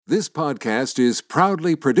This podcast is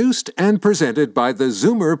proudly produced and presented by the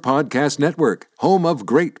Zoomer Podcast Network, home of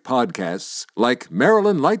great podcasts like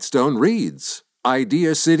Marilyn Lightstone Reads,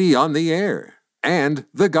 Idea City on the Air, and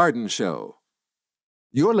The Garden Show.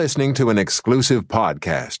 You're listening to an exclusive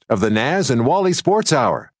podcast of the Naz and Wally Sports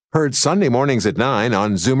Hour, heard Sunday mornings at 9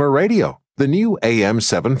 on Zoomer Radio, the new AM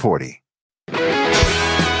 740.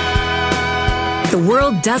 The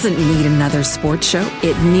world doesn't need another sports show.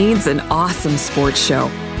 It needs an awesome sports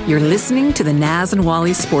show. You're listening to the Naz and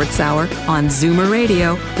Wally Sports Hour on Zoomer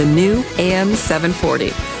Radio, the new AM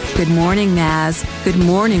 740. Good morning, Naz. Good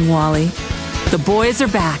morning, Wally. The boys are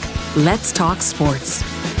back. Let's talk sports.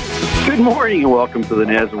 Good morning and welcome to the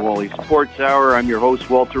Naz and Wally Sports Hour. I'm your host,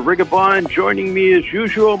 Walter Rigabon. Joining me as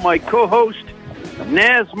usual, my co-host,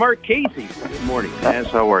 Naz Marchese. Good morning, Naz.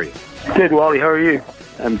 How are you? Good, Wally. How are you?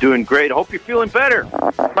 I'm doing great. I hope you're feeling better.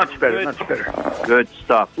 Much better, much better. Good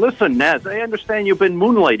stuff. Listen, Naz, I understand you've been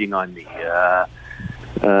moonlighting on me,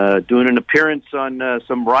 doing an appearance on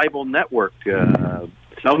some rival network.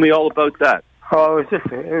 Tell me all about that. Oh, it was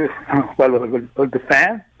the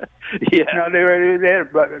fan? Yeah. No, they were there,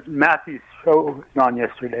 but Matthew's show was on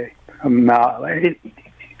yesterday from 9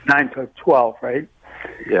 to 12, right?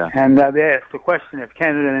 Yeah. And they asked the question if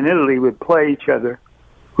Canada and Italy would play each other,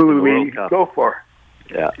 who would we go for?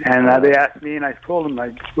 Yeah. And they asked me, and I told them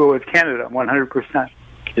I'd go with Canada, 100%.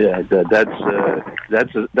 Yeah,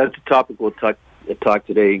 that's a topic we'll talk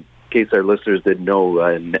today. In case our listeners didn't know,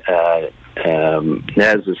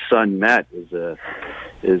 Naz's son Matt is a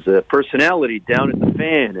personality down at the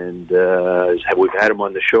Fan, and we've had him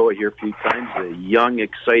on the show here a few times. A young,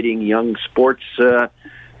 exciting, young sports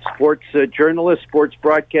journalist, sports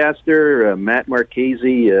broadcaster. Matt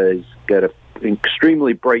Marchese has got an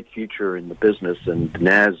extremely bright future in the business, and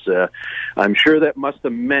Naz, I'm sure that must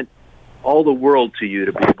have meant all the world to you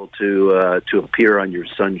to be able to appear on your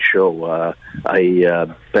son's show.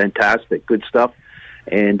 Fantastic, good stuff,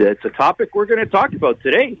 and it's a topic we're going to talk about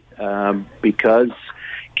today because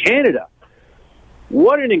Canada.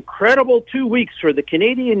 What an incredible 2 weeks for the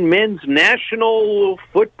Canadian men's national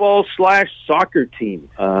football/soccer team.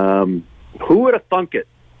 Who would have thunk it?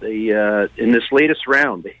 They in this latest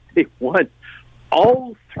round they won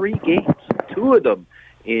all three games, two of them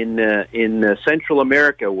in Central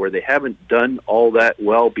America, where they haven't done all that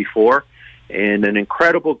well before, and an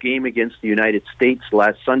incredible game against the United States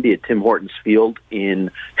last Sunday at Tim Hortons Field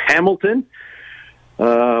in Hamilton.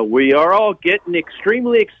 We are all getting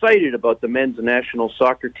extremely excited about the men's national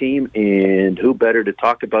soccer team, and who better to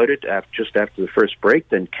talk about it just after the first break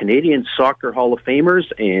than Canadian Soccer Hall of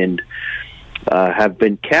Famers, and have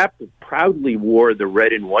been capped, proudly wore the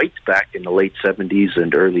red and white back in the late 70s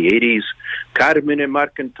and early 80s. Carmine and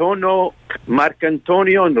Marcantonio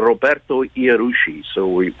and Roberto Iarusci. So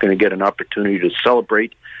we're going to get an opportunity to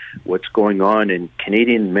celebrate what's going on in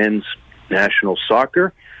Canadian men's national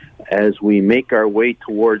soccer as we make our way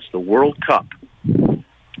towards the World Cup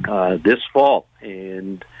this fall.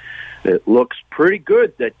 And it looks pretty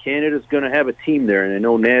good that Canada's going to have a team there. And I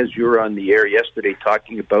know, Naz, you were on the air yesterday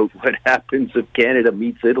talking about what happens if Canada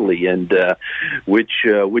meets Italy and which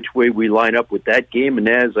way we line up with that game. And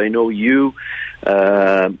Naz, I know you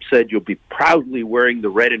said you'll be proudly wearing the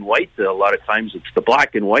red and white. A lot of times it's the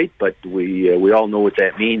black and white, but we all know what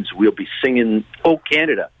that means. We'll be singing "Oh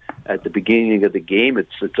Canada" at the beginning of the game.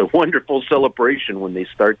 It's a wonderful celebration when they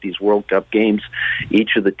start these World Cup games.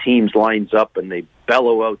 Each of the teams lines up and they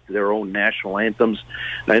bellow out their own national anthems.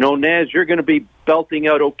 I know, Naz, you're going to be belting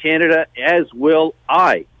out "Oh Canada," as will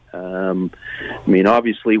I.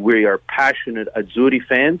 Obviously we are passionate Azzurri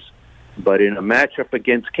fans, but in a matchup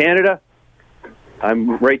against Canada,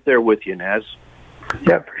 I'm right there with you, Naz.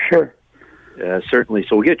 Yeah, for sure. Certainly.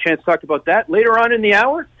 So we'll get a chance to talk about that later on in the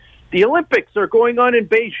hour. The Olympics are going on in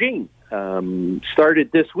Beijing.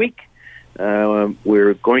 Started this week.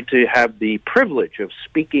 We're going to have the privilege of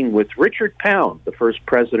speaking with Richard Pound, the first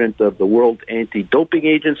president of the World Anti-Doping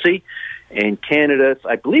Agency, and Canada.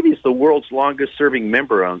 I believe he's the world's longest-serving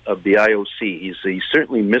member of the IOC. He's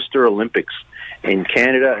certainly Mr. Olympics in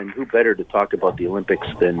Canada, and who better to talk about the Olympics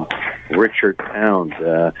than Richard Pound?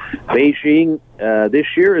 Beijing this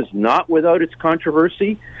year is not without its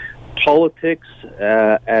controversy. Politics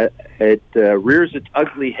it rears its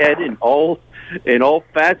ugly head in all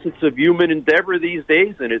facets of human endeavor these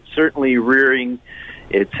days, and it's certainly rearing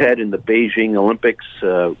its head in the Beijing Olympics.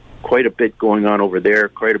 Quite a bit going on over there,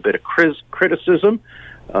 quite a bit of criticism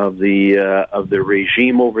the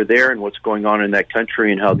regime over there and what's going on in that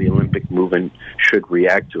country and how the Olympic movement should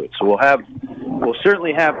react to it. So we'll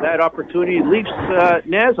certainly have that opportunity. Leafs,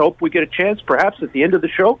 Naz, I hope we get a chance perhaps at the end of the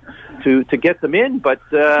show to get them in, but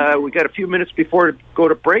we got a few minutes before to go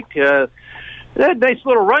to break. That nice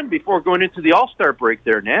little run before going into the All-Star break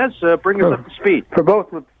there, Naz. Bring us up to speed. For both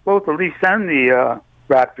the Leafs and the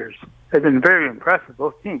Raptors, they've been very impressive,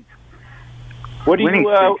 both teams. What'd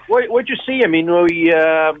you see? I mean,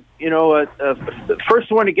 the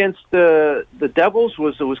first one against the Devils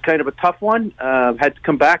was kind of a tough one. Had to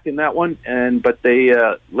come back in that one, but they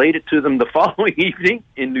laid it to them the following evening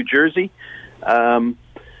in New Jersey.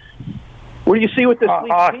 What do you see with this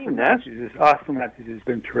Leafs team, Naz? Austin Matthews has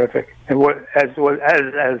been terrific, and as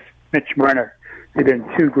Mitch Marner, they've been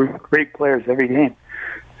two great players every game.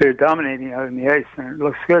 They're dominating out on the ice, and it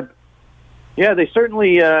looks good. Yeah, they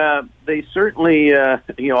certainly, Austin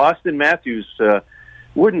Matthews,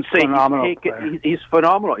 wouldn't say he's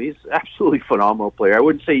phenomenal. He's absolutely phenomenal player. I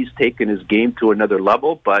wouldn't say he's taken his game to another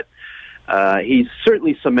level, but he's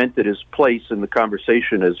certainly cemented his place in the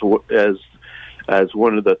conversation as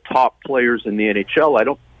one of the top players in the NHL.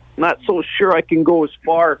 I'm not so sure I can go as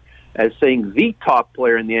far as saying the top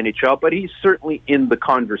player in the NHL, but he's certainly in the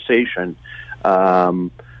conversation.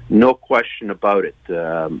 No question about it.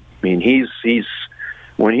 I mean, he's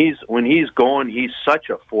when he's going, he's such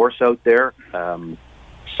a force out there.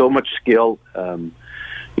 So much skill.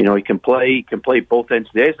 He can play both ends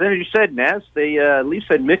of the ice. Then, as you said, Naz, they at least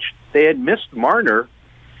had missed Marner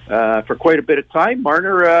for quite a bit of time.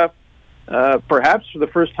 Marner, perhaps for the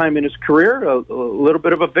first time in his career, a little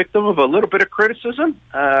bit of a victim of a little bit of criticism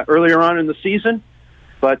earlier on in the season.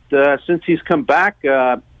 But since he's come back,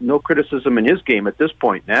 no criticism in his game at this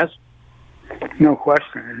point, Naz. No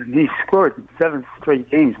question. And he scored in 7 straight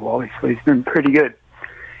games, Wally, so he's been pretty good.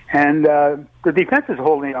 And the defense is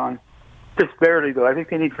holding on, just barely, though. I think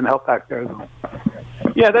they need some help back there, though.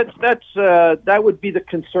 Yeah, that would be the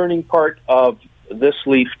concerning part of this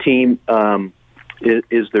Leaf team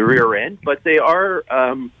is the rear end. But they are,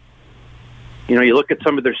 you look at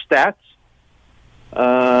some of their stats.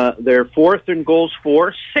 They're fourth in goals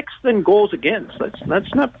for, sixth in goals against.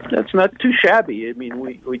 That's not too shabby. I mean,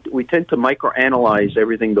 we tend to microanalyze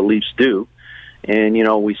everything the Leafs do, and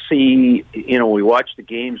we see, we watch the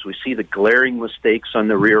games, we see the glaring mistakes on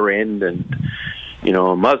the rear end, and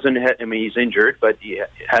Muzzin, he's injured, but he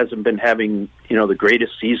hasn't been having the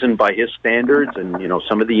greatest season by his standards, and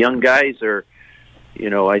some of the young guys are,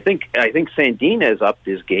 I think Sandin has upped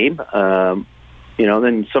his game.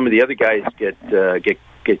 Then some of the other guys get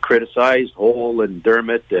criticized, Hole and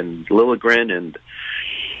Dermott and Liljegren, and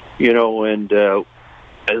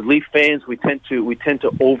as Leaf fans, we tend to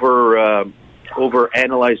over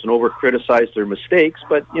analyze and over criticize their mistakes.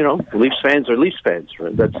 But Leafs fans are Leafs fans.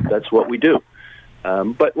 Right? That's what we do.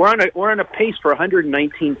 But we're on a pace for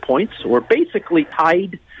 119 points. We're basically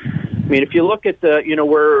tied. I mean, if you look at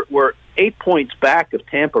we're 8 points back of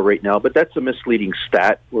Tampa right now, but that's a misleading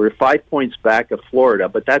stat. We're 5 points back of Florida,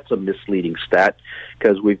 but that's a misleading stat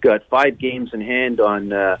because we've got 5 games in hand on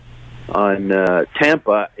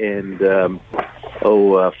Tampa and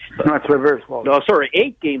that's reverse. No, sorry,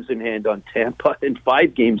 8 games in hand on Tampa and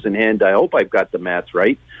 5 games in hand. I hope I've got the math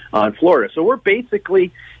right on Florida. So we're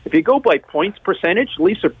basically, if you go by points percentage,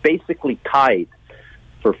 Leafs are basically tied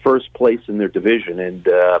for first place in their division. And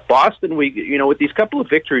Boston, with these couple of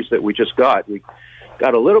victories that we just got, we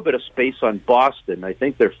got a little bit of space on Boston. I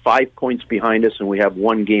think they're 5 points behind us, and we have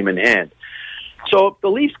 1 game in hand. So if the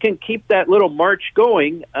Leafs can keep that little march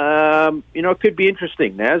going, it could be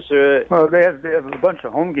interesting, Naz. Well, they have a bunch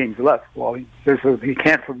of home games left. Well, there's the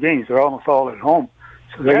canceled games. They're almost all at home.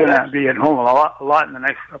 So they're going to be at home a lot in the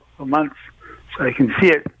next couple of months. So they can see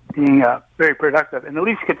it being very productive. And the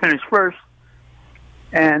Leafs could finish first,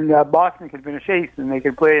 and Boston could finish 8th, and they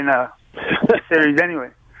could play in a series anyway.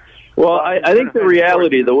 Well, I think the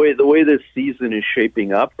reality, the way this season is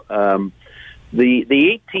shaping up, the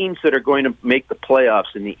 8 teams that are going to make the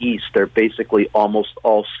playoffs in the East are basically almost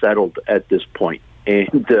all settled at this point.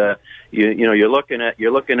 And you're looking at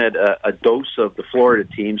a dose of the Florida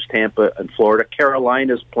teams, Tampa and Florida.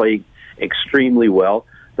 Carolina's playing extremely well.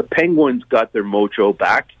 The Penguins got their mojo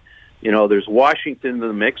back. There's Washington in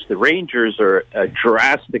the mix. The Rangers are a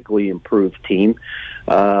drastically improved team.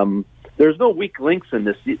 There's no weak links in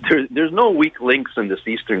this. There's no weak links in this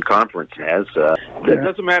Eastern Conference. It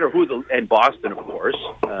doesn't matter and Boston, of course,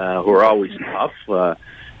 who are always tough.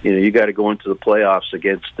 You got to go into the playoffs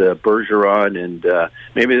against Bergeron, and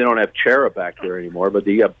maybe they don't have Chara back there anymore, but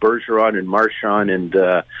you got Bergeron and Marchand and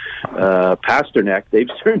Pasternak. They've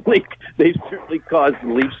certainly caused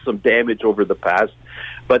the Leafs some damage over the past.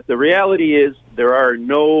 But the reality is there's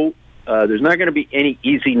not going to be any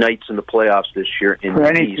easy nights in the playoffs this year in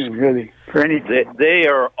the East. Really. For anything. They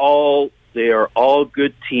are all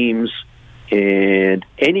good teams, and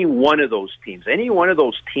any one of those teams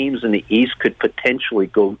in the East could potentially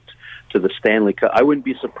go to the Stanley Cup. I wouldn't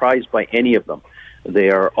be surprised by any of them. They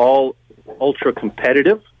are all ultra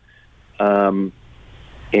competitive, and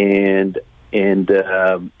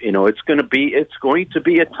it's going to be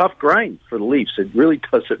a tough grind for the Leafs. It really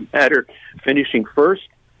doesn't matter. Finishing first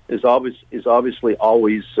is obviously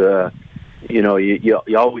always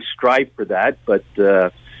you always strive for that, but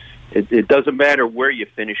it doesn't matter where you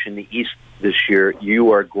finish in the East this year.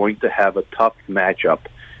 You are going to have a tough matchup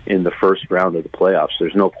in the first round of the playoffs.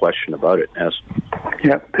 There's no question about it. Yes.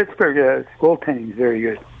 Yeah, Pittsburgh's goaltending is very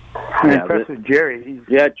good. I'm impressed with Jerry.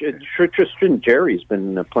 Tristan Jerry's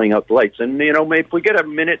been playing out the lights. And, maybe if we get a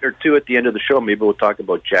minute or two at the end of the show, maybe we'll talk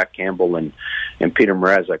about Jack Campbell and Peter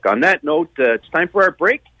Mrazek. On that note, it's time for our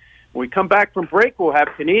break. When we come back from break, we'll have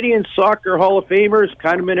Canadian Soccer Hall of Famers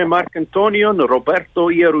Carmine and Marcantonio and Roberto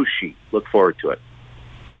Iarusci. Look forward to it.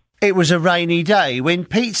 It was a rainy day when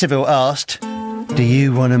Pizzaville asked, do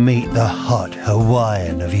you want to meet the hot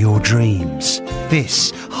Hawaiian of your dreams?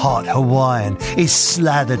 This hot Hawaiian is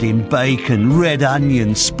slathered in bacon, red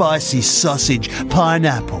onion, spicy sausage,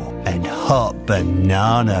 pineapple and hot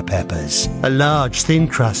banana peppers. A large thin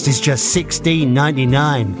crust is just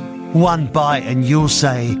 $16.99. One bite and you'll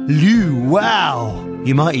say, "Lou, wow!"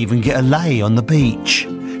 You might even get a lay on the beach.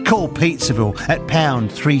 Call Pizzaville at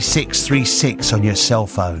pound 3636 on your cell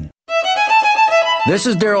phone. This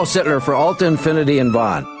is Daryl Sittler for Alta Infinity in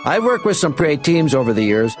Vaughan. I've worked with some great teams over the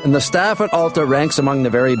years, and the staff at Alta ranks among the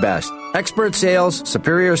very best. Expert sales,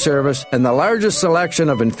 superior service, and the largest selection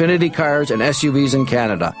of Infinity cars and SUVs in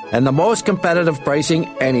Canada, and the most competitive pricing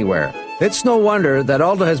anywhere. It's no wonder that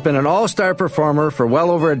Alta has been an all-star performer for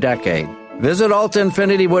well over a decade. Visit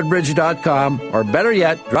AltaInfinityWoodbridge.com, or better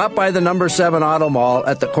yet, drop by the number 7 Auto Mall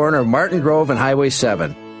at the corner of Martin Grove and Highway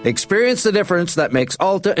 7. Experience the difference that makes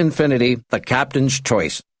Alta Infinity the captain's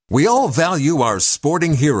choice. We all value our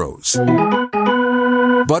sporting heroes.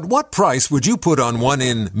 But what price would you put on one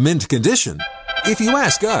in mint condition? If you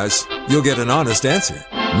ask us, you'll get an honest answer.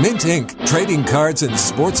 Mint Inc., trading cards and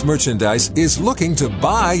sports merchandise, is looking to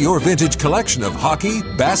buy your vintage collection of hockey,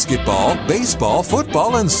 basketball, baseball,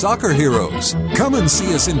 football, and soccer heroes. Come and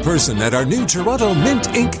see us in person at our new Toronto Mint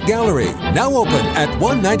Inc. Gallery, now open at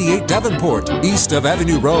 198 Davenport, east of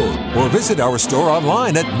Avenue Road, or visit our store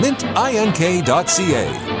online at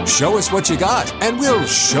mintink.ca. Show us what you got, and we'll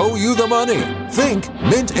show you the money. Think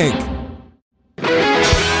Mint Inc.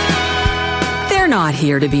 They're not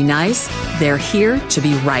here to be nice. They're here to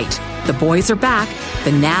be right. The boys are back.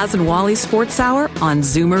 The Naz and Wally Sports Hour on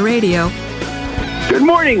Zoomer Radio. Good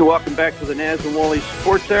morning. Welcome back to the Naz and Wally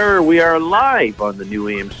Sports Hour. We are live on the new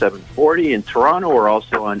AM 740 in Toronto. We're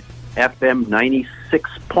also on FM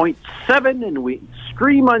 96.7, and we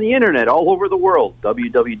stream on the internet all over the world,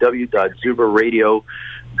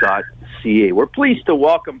 www.zoomerradio.ca. We're pleased to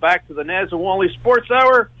welcome back to the Naz and Wally Sports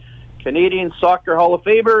Hour Canadian Soccer Hall of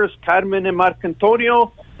Famers Carmine and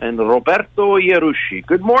Marcantonio and Roberto Iarusci.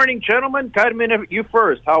 Good morning, gentlemen. Carmine, you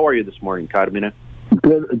first. How are you this morning, Carmine?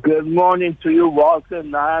 Good morning to you, Walter,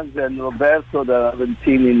 Naz, and Roberto, that I haven't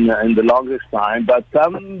seen in the longest time. But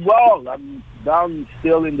I'm down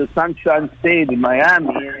still in the Sunshine State in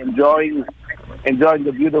Miami, enjoying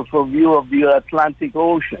the beautiful view of the Atlantic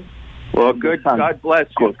Ocean. Well, good. God bless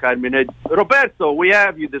you, Carmine. Roberto, we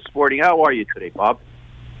have you this morning. How are you today, Bob?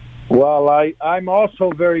 Well, I'm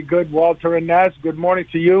also very good, Walter and Naz. Good morning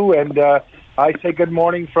to you, and I say good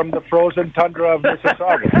morning from the frozen tundra of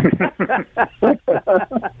Mississauga.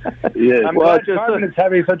 Yes. I'm glad Carmen is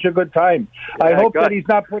having such a good time. Yeah, I hope that he's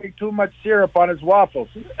not putting too much syrup on his waffles.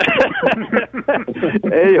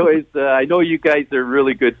 Anyways, I know you guys are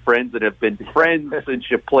really good friends and have been friends since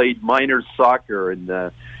you played minor soccer in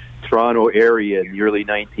the Toronto area in the early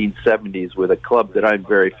 1970s with a club that I'm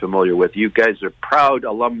very familiar with. You guys are proud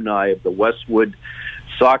alumni of the Westwood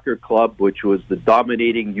Soccer Club, which was the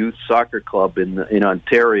dominating youth soccer club in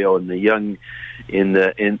Ontario in the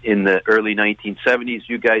early 1970s.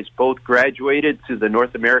 You guys both graduated to the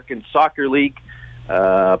North American Soccer League,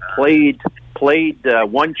 won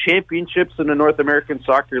championships in the North American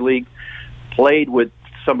Soccer League, played with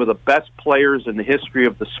some of the best players in the history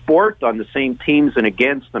of the sport on the same teams and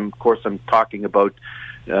against them. Of course, I'm talking about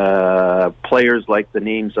players like the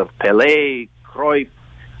names of Pelé, Cruyff,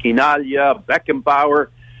 Quinaglia, Beckenbauer.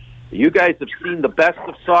 You guys have seen the best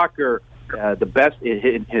of soccer, the best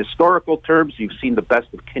in historical terms. You've seen the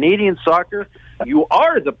best of Canadian soccer. You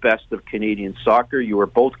are the best of Canadian soccer. You were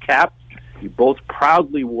both capped You both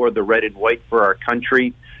proudly wore the red and white for our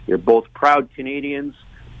country. You're both proud Canadians.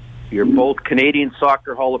 You're both Canadian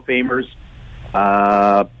Soccer Hall of Famers.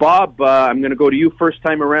 Bob, I'm going to go to you first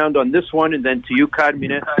time around on this one, and then to you,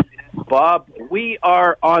 Carmine. Bob, we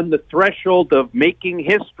are on the threshold of making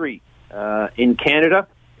history in Canada.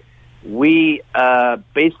 We,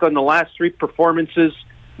 based on the last three performances,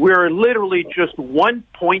 we're literally just 1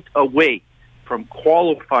 point away from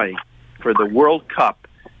qualifying for the World Cup.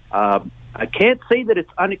 I can't say that it's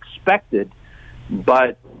unexpected,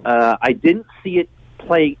 but I didn't see it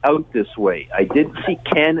playing out this way. I didn't see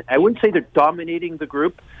I wouldn't say they're dominating the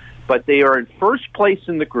group, but they are in first place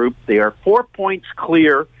in the group. They are 4 points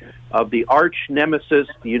clear of the arch nemesis,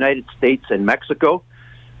 the United States and Mexico.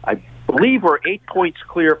 I believe we're 8 points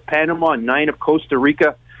clear of Panama and 9 of Costa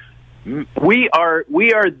Rica. We are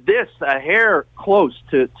this a hair close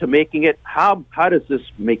to making it. How does this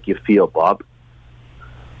make you feel, Bob?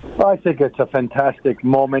 Well, I think it's a fantastic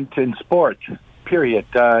moment in sport, period.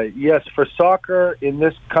 Yes, for soccer in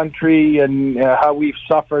this country and how we've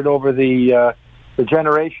suffered over the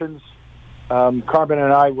generations. Carmine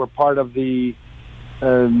and I were part of the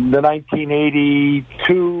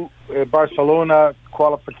 1982 Barcelona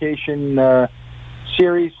qualification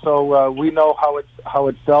series, so we know how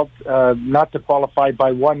it felt not to qualify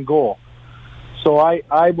by one goal. So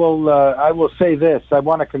I will say this: I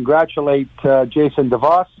want to congratulate Jason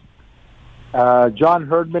DeVos, John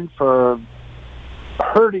Herdman for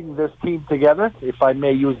herding this team together, if I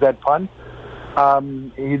may use that pun.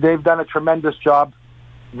 They've done a tremendous job.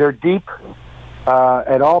 They're deep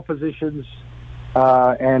at all positions,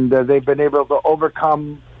 and they've been able to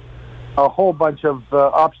overcome a whole bunch of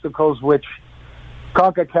obstacles, which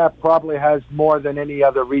CONCACAF probably has more than any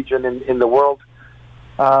other region in the world.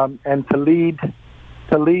 And to lead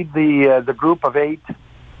the group of 8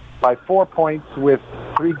 by 4 points with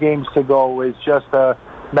 3 games to go is just a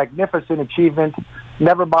magnificent achievement.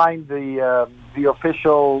 Never mind the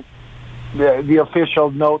official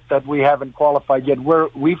note that we haven't qualified yet.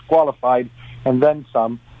 We've qualified and then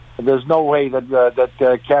some. There's no way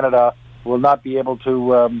that Canada will not be able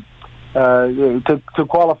to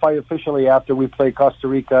qualify officially after we play Costa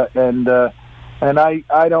Rica, and I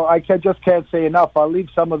just can't say enough. I'll leave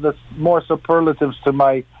some of the more superlatives to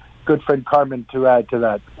my good friend Carmen to add to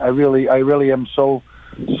that. I really am so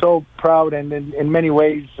proud, and in many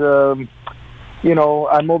ways, I'm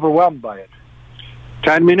overwhelmed by it.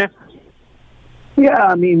 Carmine? Yeah,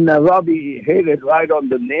 I mean, Robbie hit it right on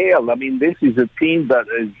the nail. I mean, this is a team that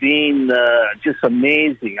has been just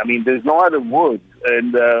amazing. I mean, there's no other word.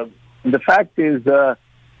 And the fact is, a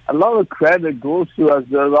lot of credit goes to, as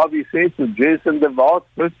Robbie says, to Jason DeVos,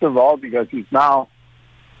 first of all, because he's now,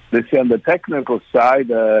 let's say, on the technical side,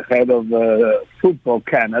 head of Football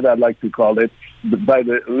Canada, I like to call it, by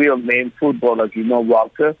the real name, football, as you know,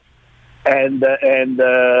 Walter. And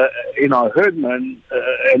Herdman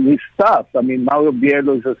and his staff. I mean, Mauro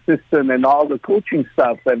Bielo's assistant and all the coaching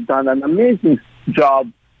staff have done an amazing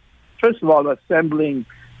job. First of all, assembling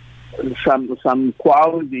some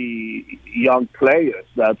quality young players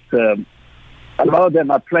that a lot of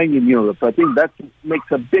them are playing in Europe. I think that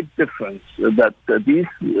makes a big difference. That these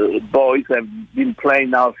boys have been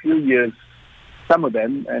playing now a few years, some of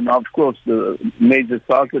them, and of course the major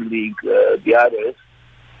soccer league, the others.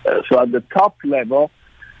 So at the top level,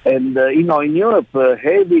 and in Europe,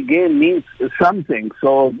 heavy game means something.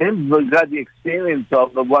 So they've got the experience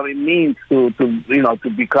of what it means to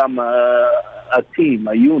become a team,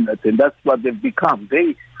 a unit, and that's what they've become.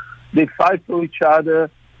 They fight for each other.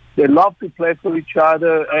 They love to play for each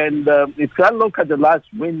other, and if I look at the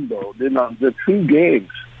last window, the 3 games.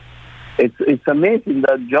 It's amazing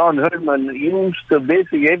that John Herdman used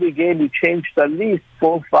basically every game. He changed at least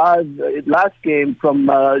 4 or 5. Last game from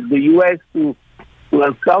the U.S. to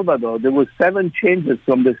El Salvador, there were 7 changes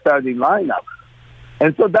from the starting lineup,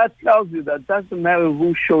 and so that tells you that doesn't matter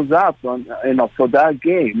who shows up on for that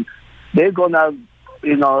game, they're gonna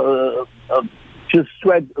just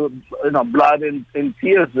sweat blood and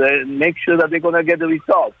tears and make sure that they're gonna get the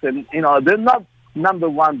results. And they're not number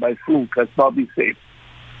one by fluke, as Bobby said.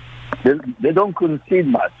 They don't concede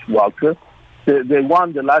much, Walter. They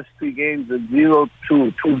won the last 3 games at 0-2,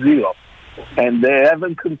 2-0, and they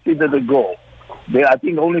haven't conceded a goal. They, I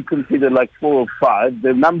think, only conceded like 4 or 5.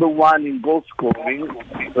 They're number one in goal scoring,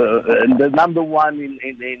 and they're number one in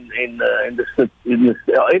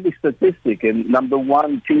every statistic, and number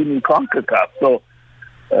one team in CONCACAF. So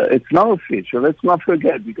it's not official. Let's not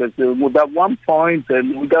forget, because with that 1 point,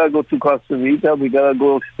 and we gotta go to Costa Rica, we gotta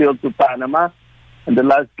go still to Panama. And the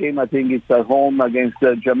last game, I think it's at home against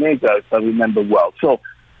Jamaica, if I remember well. So,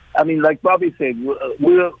 I mean, like Bobby said,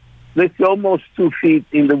 we're That's almost 2 feet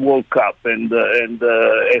in the World Cup, and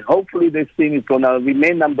hopefully this team is going to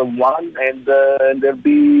remain number one, and they'll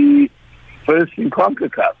be first in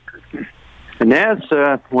CONCACAF. And Naz,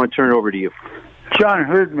 I want to turn it over to you. John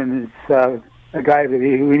Herdman is a guy that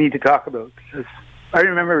we need to talk about, because I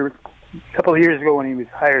remember a couple of years ago when he was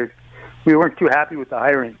hired, we weren't too happy with the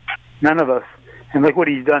hiring, none of us. And look what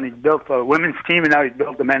he's done. He's built a women's team, and now he's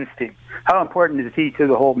built a men's team. How important is he to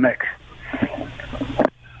the whole mix?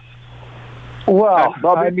 Well,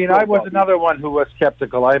 I mean, I was another one who was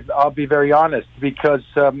skeptical. I'll be very honest, because,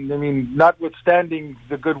 notwithstanding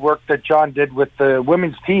the good work that John did with the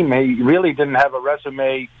women's team, he really didn't have a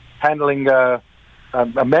resume handling a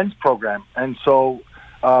men's program. And so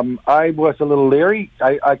I was a little leery.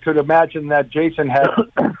 I could imagine that Jason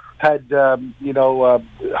had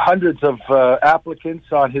hundreds of applicants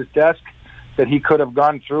on his desk that he could have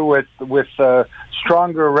gone through with a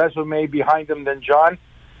stronger resume behind him than John.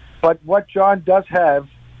 But what John does have,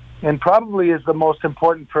 and probably is the most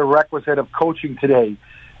important prerequisite of coaching today,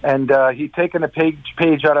 and he's taken a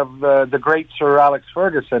page out of the great Sir Alex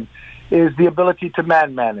Ferguson, is the ability to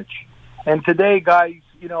manage. And today, guys,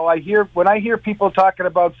 when I hear people talking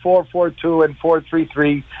about 4-4-2 and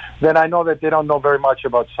 4-3-3, then I know that they don't know very much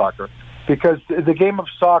about soccer, because the game of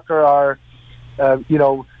soccer are,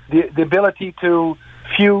 the ability to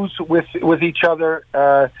fuse with each other,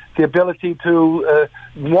 the ability to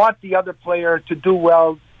want the other player to do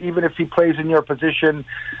well, even if he plays in your position,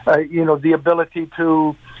 the ability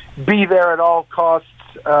to be there at all costs,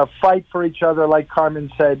 fight for each other, like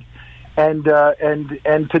Carmine said, and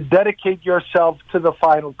to dedicate yourself to the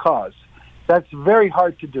final cause. That's very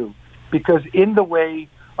hard to do, because in the way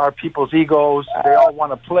are people's egos. They all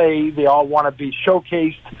want to play. They all want to be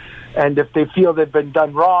showcased. And if they feel they've been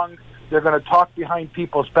done wrong, they're going to talk behind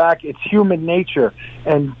people's back. It's human nature.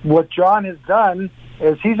 And what John has done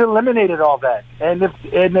is he's eliminated all that. And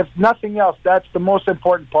if nothing else, that's the most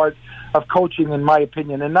important part of coaching, in my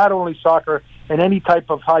opinion, and not only soccer, and any type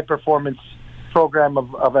of high-performance program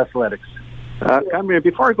of athletics. Carmine,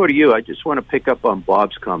 before I go to you, I just want to pick up on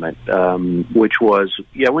Bob's comment, which was,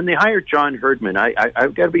 when they hired John Herdman,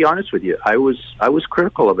 I've got to be honest with you, I was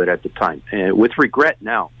critical of it at the time, with regret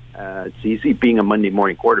now. It's easy being a Monday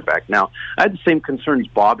morning quarterback now. I had the same concerns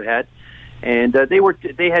Bob had, and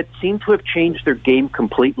they had seemed to have changed their game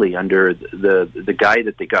completely under the guy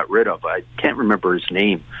that they got rid of. I can't remember his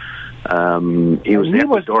name. He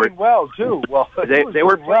was doing well too. Well, they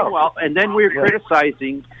were playing well, and then we were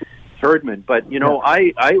criticizing Herdman. But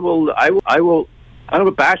I will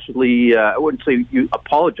unabashedly, I wouldn't say you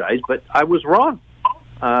apologize, but I was wrong.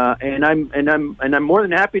 And I'm more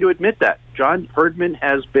than happy to admit that. John Herdman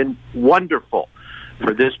has been wonderful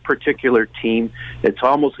for this particular team. It's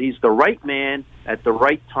almost he's the right man at the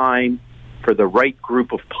right time for the right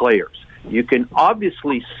group of players. You can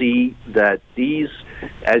obviously see that these,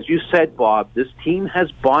 as you said, Bob, this team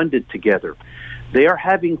has bonded together. They are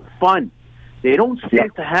having fun. They don't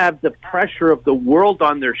seem to have the pressure of the world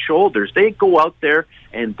on their shoulders. They go out there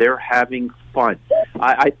and they're having fun.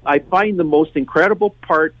 I find the most incredible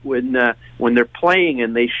part when they're playing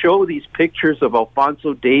and they show these pictures of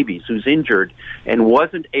Alphonso Davies, who's injured and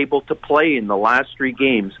wasn't able to play in the last 3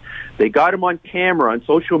 games. They got him on camera on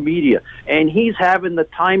social media, and he's having the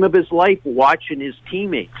time of his life watching his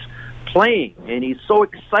teammates playing, and he's so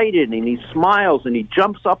excited, and he smiles, and he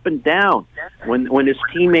jumps up and down when his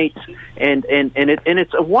teammates and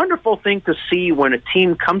it's a wonderful thing to see when a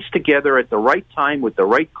team comes together at the right time with the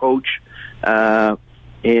right coach.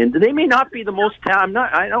 And they may not be the most I'm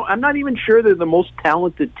not even sure they're the most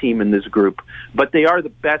talented team in this group, but they are the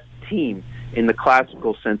best team in the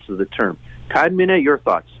classical sense of the term. Carmine, your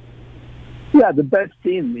thoughts? Yeah, the best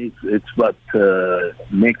team it's what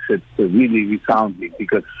makes it really resounding,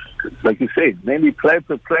 because, like you say, maybe player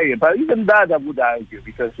per player, but even that I would argue,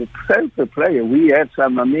 because with player per player, we have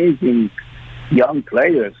some amazing young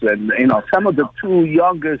players, and some of the 2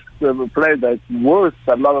 youngest players that's worth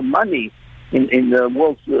a lot of money in the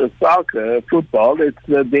world soccer football. It's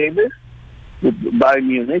Davis with Bayern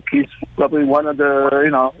Munich. He's probably one of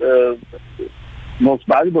the most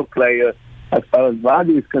valuable players as far as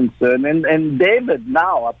value is concerned. And David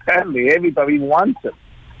now, apparently, everybody wants him.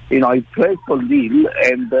 He plays for Lille,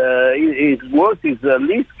 and his worth is at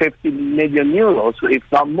least 50 million euros, if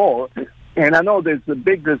not more. And I know there's the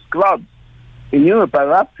biggest clubs in Europe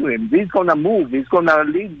are up to him. He's going to move. He's going to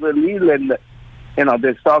leave Lille, and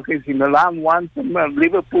the soccer in Milan wants him,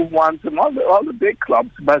 Liverpool wants him, all the big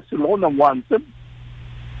clubs. Barcelona wants him.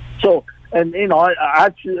 So, and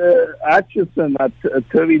Atchison at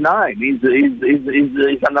 39, he's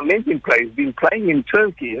an amazing player. He's been playing in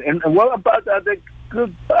Turkey. And what about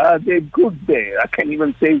good there. I can't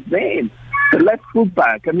even say his name. The left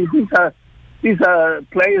fullback. I mean, these are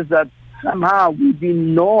players that somehow we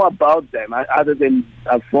didn't know about them, other than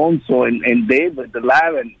Alfonso and David, the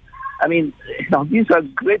Laren. I mean, these are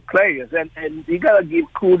great players, and you got to give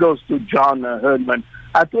kudos to John Herdman.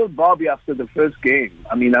 I told Bobby after the first game,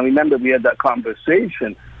 I mean, I remember we had that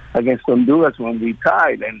conversation against Honduras when we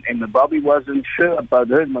tied, and Bobby wasn't sure about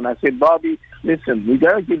Herdman. I said, Bobby, listen, we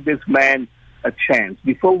got to give this man a chance.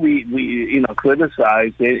 Before we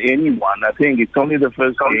criticize anyone, I think it's only the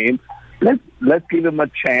first game. Let's give him a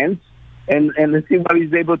chance. And let's see what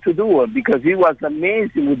he's able to do, because he was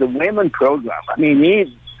amazing with the women program. I mean,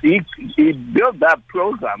 he built that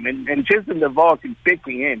program, and Jason DeVos is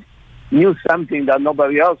picking in, knew something that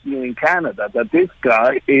nobody else knew in Canada, that this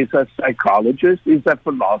guy is a psychologist, he's a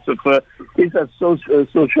philosopher, he's a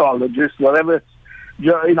sociologist, whatever,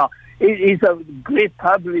 he's a great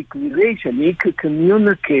public relation. He could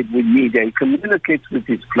communicate with media. He communicates with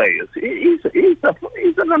his players. He's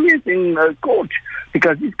an amazing coach,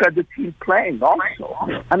 because he's got the team playing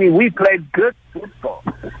also. I mean, we played good football.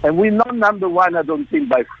 And we're not number one, I don't think,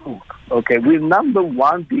 by fluke. Okay, we're number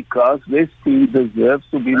one because this team deserves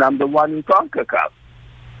to be number one in CONCACAF.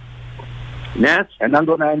 Naz? And I'm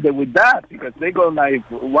going to end it with that, because they're going to,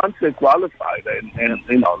 once they qualified, and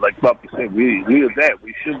like Bobby said, we're there.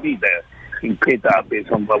 We should be there in Qatar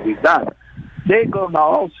based on what we've done. They're going to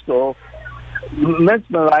also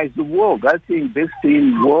mesmerize the world. I think this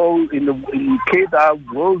team will, in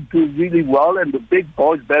Qatar, will do really well, and the big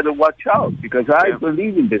boys better watch out, because I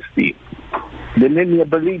believe in this team. They made me a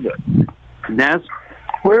believer. Naz?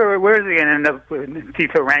 Where is he going to end up with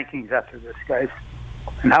FIFA rankings after this, guys?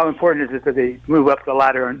 And how important is it that they move up the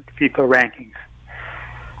ladder in FIFA rankings?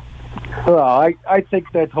 Well, I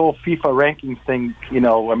think that whole FIFA rankings thing,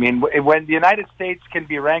 I mean, when the United States can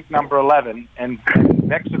be ranked number 11 and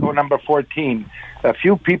Mexico number 14, a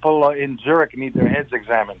few people in Zurich need their heads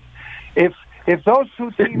examined. If those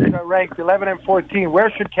two teams are ranked 11 and 14, where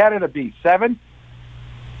should Canada be? 7?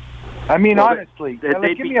 I mean, honestly.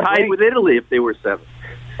 They'd be tied with Italy if they were 7.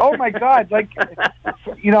 Oh, my God.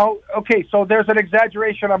 Okay, so there's an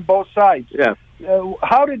exaggeration on both sides. Yeah.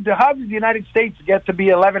 How did the United States get to be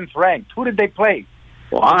 11th ranked? Who did they play?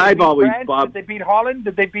 Well, I've always... Did they beat Holland?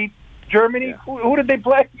 Did they beat Germany? Yeah. Who did they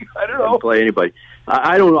play? I don't know. Didn't play anybody.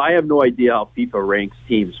 I don't know. I have no idea how FIFA ranks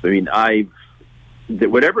teams. I mean,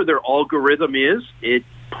 whatever their algorithm is, it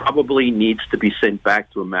probably needs to be sent back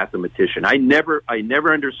to a mathematician. I never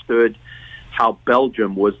understood how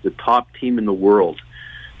Belgium was the top team in the world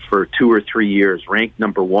for 2 or 3 years, ranked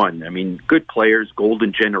number 1. I mean, good players,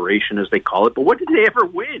 golden generation as they call it, but what did they ever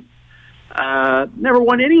win? Never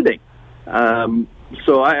won anything.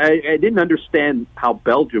 So I didn't understand how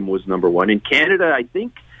Belgium was number 1. In Canada, I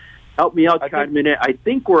think, help me out, Carmine, I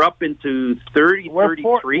think we're up into 30,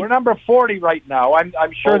 33. We're number 40 right now. I'm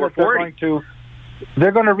sure that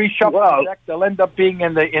they're going to reshuffle the deck. They'll end up being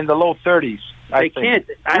in the low 30s. I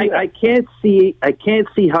can't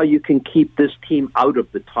see how you can keep this team out of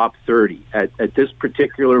the top 30 at this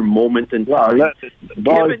particular moment in time.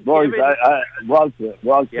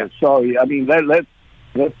 Walter, sorry. I mean,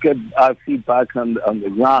 let's get our feet back on the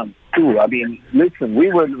ground too. I mean, listen,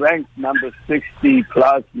 we were ranked number 60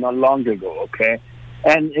 plus not long ago, okay?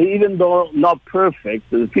 And even though not perfect,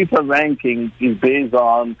 the FIFA ranking is based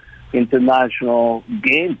on international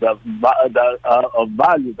games of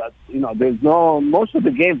value. That most of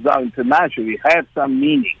the games are internationally have some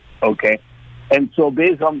meaning, okay? And so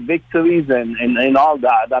based on victories and all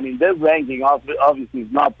that, I mean, their ranking obviously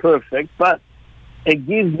is not perfect, but it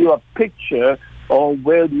gives you a picture of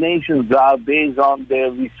where nations are based on their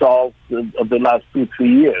results of the last 2-3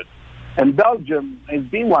 years. And Belgium has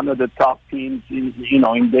been one of the top teams,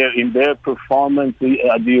 in their performance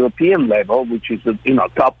at the European level, which is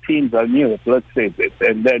top teams are in Europe. Let's say this,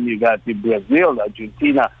 and then you got Brazil,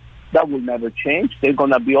 Argentina. That will never change. They're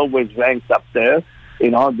going to be always ranked up there.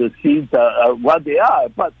 The seeds are what they are.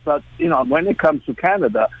 But when it comes to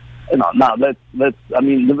Canada, now let's. I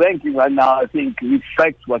mean, the ranking right now, I think,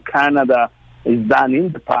 reflects what Canada has done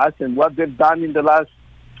in the past and what they've done in the last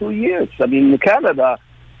 2 years. I mean, Canada.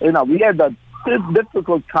 We had a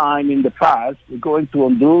difficult time in the past going to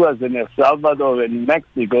Honduras and El Salvador and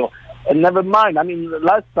Mexico. And never mind. I mean, the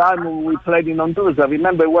last time when we played in Honduras, I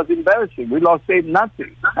remember it was embarrassing. We lost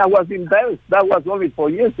 8-0. I was embarrassed. That was only 4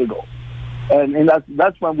 years ago. And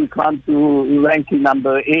that's when we come to ranking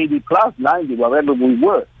number 80 plus 90, wherever we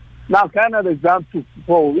were. Now Canada is down to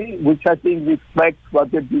 40, which I think reflects what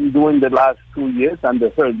they've been doing the last 2 years under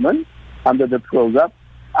Herdman, under the program.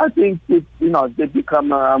 I think if they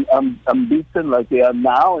become unbeaten like they are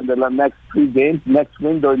now in the next 3 games, next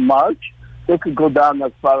window in March, they could go down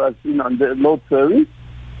as far as in the low 30s.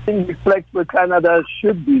 I think reflects where Canada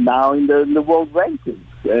should be now in the world rankings.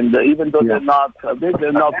 And even though they're not perfect,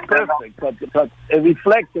 but it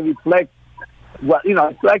reflects. Well,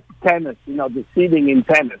 it's like tennis. The seeding in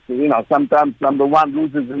tennis. Sometimes number one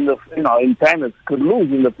loses in tennis could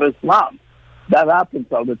lose in the first round. That happens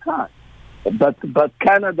all the time. But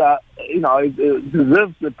Canada, it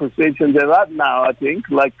deserves the position they're at now. I think,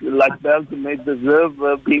 like Belgium may deserve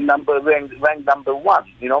being ranked number one.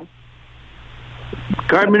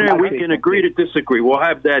 Carmine, we can agree to disagree. We'll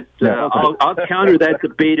have that. I'll counter that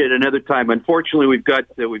debate at another time. Unfortunately, we've got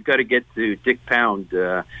to get to Dick Pound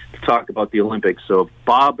to talk about the Olympics. So,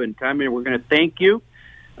 Bob and Carmine, we're going to thank you.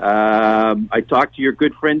 I talked to your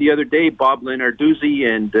good friend the other day, Bob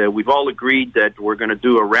Lenarduzzi, and we've all agreed that we're going to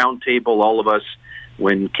do a round table, all of us,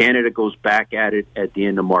 when Canada goes back at it at the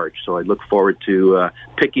end of March. So I look forward to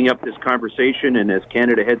picking up this conversation, and as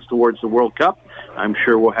Canada heads towards the World Cup, I'm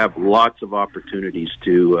sure we'll have lots of opportunities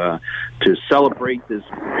to celebrate this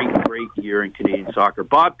great year in Canadian soccer.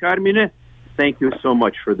 Bob, Carmine, thank you so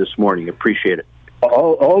much for this morning. Appreciate it.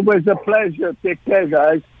 Always a pleasure. Take care,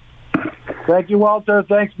 guys. Thank you, Walter.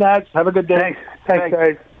 Thanks, Naz. Have a good day. Thanks,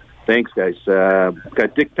 guys. Thanks, guys.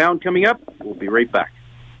 Got Dick Pound coming up. We'll be right back.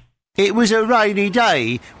 It was a rainy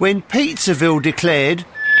day when Pizzaville declared,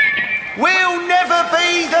 "We'll never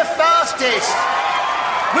be the fastest.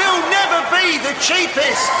 We'll never be the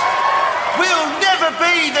cheapest. We'll never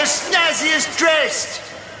be the snazziest dressed."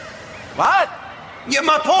 What? Yeah,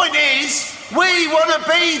 my point is, we want to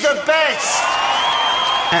be the best.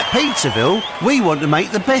 At Pizzaville, we want to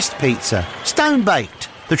make the best pizza, stone-baked,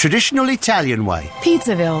 the traditional Italian way.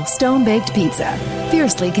 Pizzaville Stone-Baked Pizza.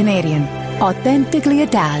 Fiercely Canadian. Authentically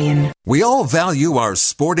Italian. We all value our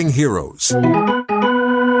sporting heroes.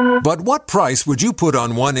 But what price would you put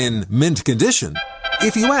on one in mint condition?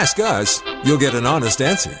 If you ask us, you'll get an honest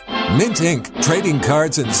answer. Mint Inc., trading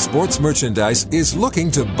cards and sports merchandise, is looking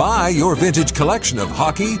to buy your vintage collection of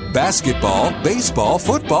hockey, basketball, baseball,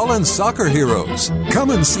 football, and soccer heroes. Come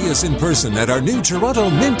and see us in person at our new Toronto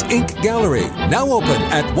Mint Inc. Gallery, now open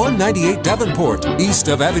at 198 Davenport, east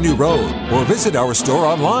of Avenue Road, or visit our store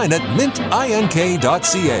online at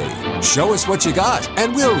mintink.ca. Show us what you got,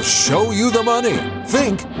 and we'll show you the money.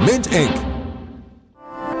 Think Mint Inc.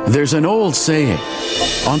 There's an old saying,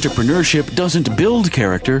 entrepreneurship doesn't build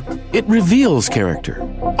character, it reveals character.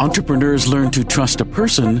 Entrepreneurs learn to trust a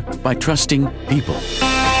person by trusting people.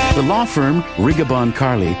 The law firm Rigabon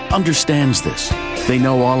Carly understands this. They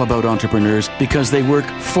know all about entrepreneurs because they work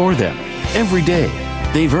for them. Every day,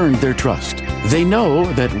 they've earned their trust. They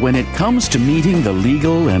know that when it comes to meeting the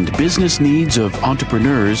legal and business needs of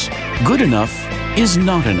entrepreneurs, good enough is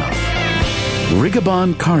not enough.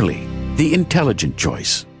 Rigabon Carly, the intelligent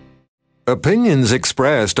choice. Opinions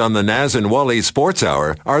expressed on the Naz and Wally Sports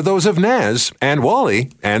Hour are those of Naz and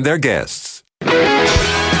Wally and their guests.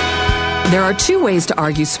 There are two ways to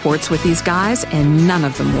argue sports with these guys, and none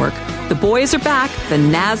of them work. The boys are back, the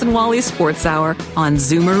Naz and Wally Sports Hour on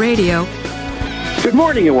Zoomer Radio. Good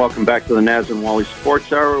morning and welcome back to the Naz and Wally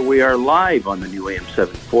Sports Hour. We are live on the new AM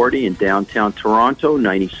 740 in downtown Toronto,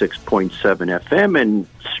 96.7 FM, and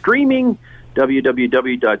streaming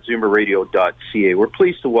www.zoomerradio.ca. We're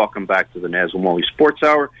pleased to welcome back to the Naz and Wally Sports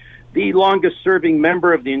Hour the longest-serving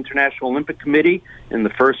member of the International Olympic Committee and the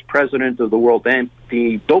first president of the World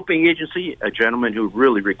Anti-Doping Agency, a gentleman who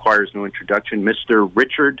really requires no introduction, Mr.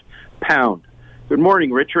 Richard Pound. Good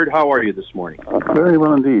morning, Richard. How are you this morning? Very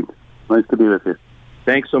well indeed. Nice to be with you.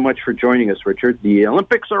 Thanks so much for joining us, Richard. The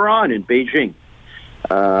Olympics are on in Beijing.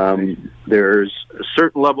 There's a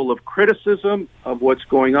certain level of criticism of what's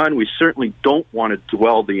going on. We certainly don't want to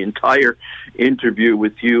dwell the entire interview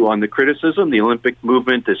with you on the criticism. The Olympic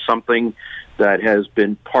movement is something that has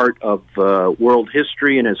been part of world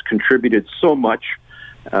history and has contributed so much.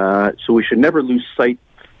 So we should never lose sight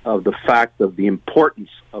of the fact of the importance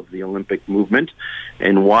of the Olympic movement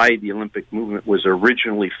and why the Olympic movement was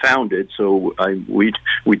originally founded. So we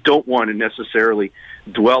don't want to necessarily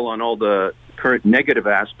dwell on all the current negative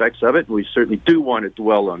aspects of it. We certainly do want to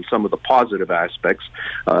dwell on some of the positive aspects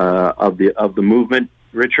of the movement.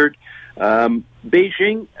 Richard,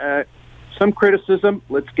 Beijing, some criticism.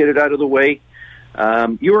 Let's get it out of the way.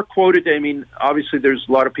 You were quoted, I mean, obviously there's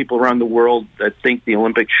a lot of people around the world that think the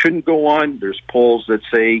Olympics shouldn't go on. There's polls that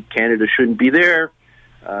say Canada shouldn't be there.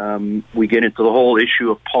 We get into the whole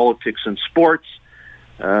issue of politics and sports.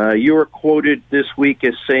 You were quoted this week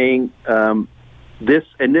as saying this,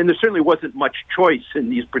 and then there certainly wasn't much choice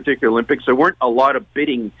in these particular Olympics. There weren't a lot of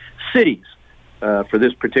bidding cities for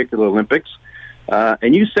this particular Olympics.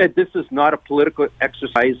 And you said this is not a political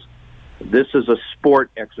exercise. This is a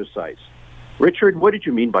sport exercise. Richard, what did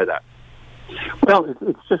you mean by that? Well,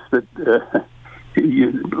 it's just that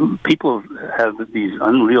people have these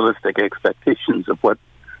unrealistic expectations of what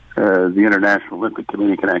the International Olympic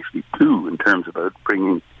Committee can actually do in terms of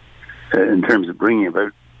bringing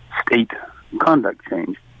about state conduct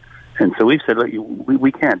change. And so we've said, look,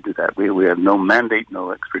 we can't do that. We have no mandate,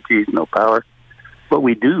 no expertise, no power. What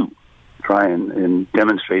we do try and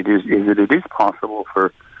demonstrate is that it is possible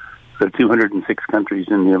for the 206 countries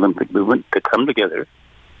in the Olympic movement to come together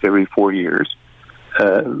every 4 years,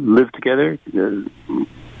 live together,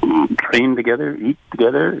 train together, eat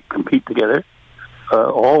together, compete together,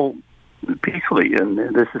 all peacefully. And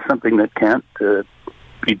this is something that can't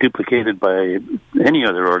be duplicated by any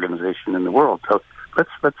other organization in the world. So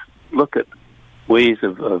let's look at ways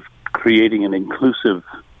of creating an inclusive,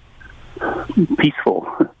 peaceful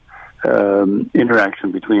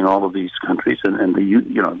interaction between all of these countries and the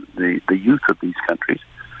youth of these countries,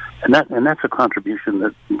 and that's a contribution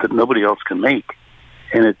that nobody else can make,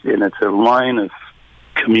 and it's a line of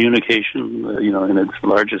communication, in its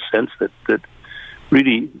largest sense that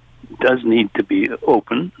really does need to be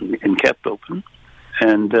open and kept open,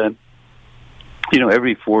 and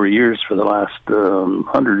every 4 years for the last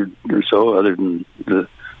 100 or so, other than the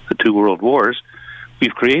two world wars,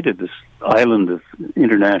 we've created this island of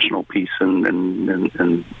international peace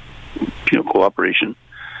and cooperation,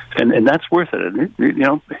 and that's worth it.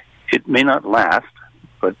 And it may not last,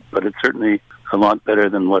 but it's certainly a lot better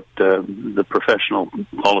than what the professional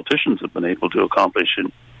politicians have been able to accomplish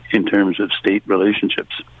in terms of state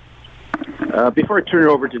relationships. Before I turn it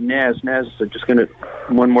over to Naz, I'm just going to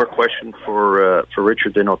one more question for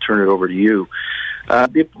Richard, then I'll turn it over to you.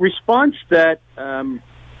 The response that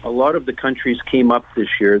a lot of the countries came up this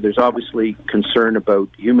year, there's obviously concern about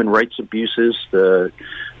human rights abuses, the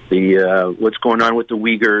what's going on with the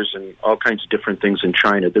Uyghurs and all kinds of different things in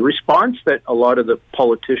China. The response that a lot of the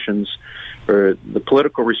politicians, or the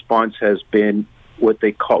political response, has been what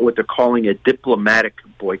they're calling a diplomatic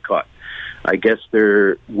boycott. I guess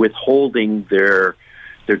they're withholding their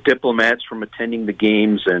diplomats from attending the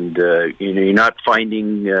games, and you're not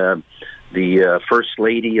finding the First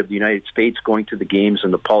Lady of the United States going to the games,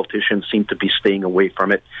 and the politicians seem to be staying away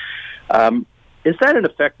from it. Is that an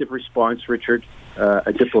effective response, Richard?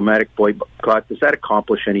 A diplomatic boycott, does that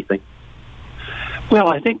accomplish anything? Well,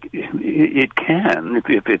 I think it can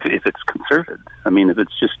if it's concerted. I mean, if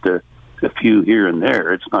it's just a few here and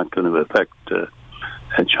there, it's not going to affect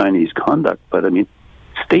Chinese conduct. But I mean,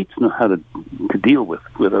 states know how to deal with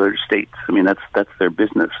other states. I mean, that's their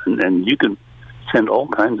business, and you can send all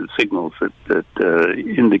kinds of signals that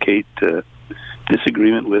indicate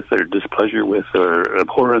disagreement with, or displeasure with, or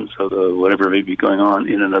abhorrence of whatever may be going on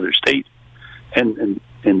in another state. And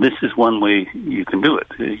this is one way you can do it.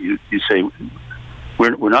 You say,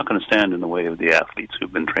 we're not going to stand in the way of the athletes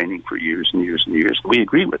who've been training for years and years and years. We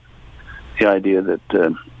agree with the idea that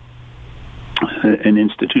an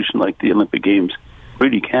institution like the Olympic Games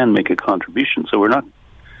really can make a contribution. So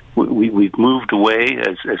we've moved away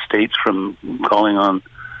as states from calling on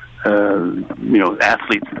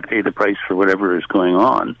athletes to pay the price for whatever is going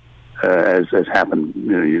on, as happened.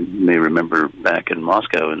 You may remember back in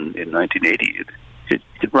Moscow in 1980,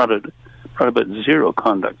 it brought about zero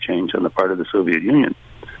conduct change on the part of the Soviet Union.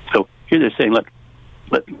 So here they're saying,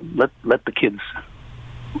 let the kids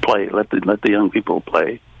play, let the young people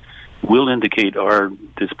play. We'll indicate our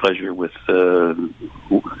displeasure with,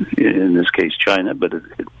 in this case, China, but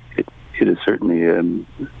it has certainly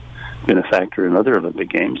been a factor in other Olympic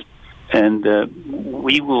Games, and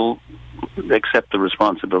we will accept the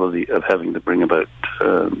responsibility of having to bring about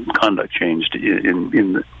conduct change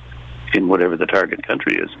in whatever the target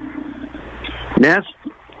country is. Naz?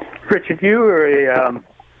 Richard, you were a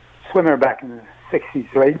swimmer back in the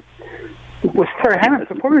 60s, right? Was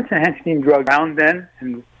performance-enhancing drug around then,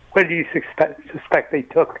 and what do you suspect they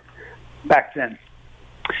took back then?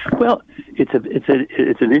 Well, it's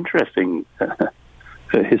an interesting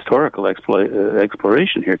historical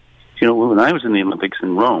exploration here. When I was in the Olympics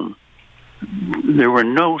in Rome, there were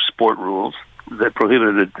no sport rules that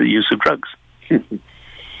prohibited the use of drugs.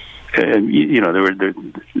 There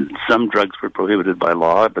some drugs were prohibited by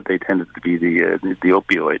law, but they tended to be the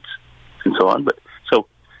opioids and so on. But so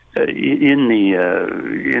in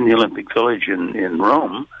the Olympic Village in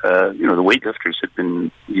Rome, the weightlifters had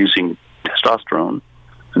been using testosterone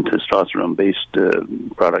and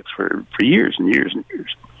testosterone-based products for years and years and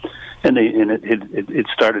years, and it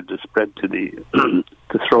started to spread to the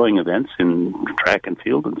throwing events in track and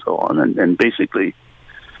field and so on, and basically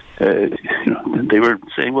they were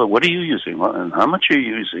saying, well, what are you using? Well, and how much are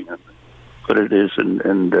you using? And what it is,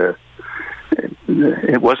 and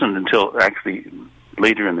it wasn't until actually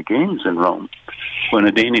later in the games in Rome when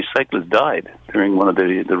a Danish cyclist died during one of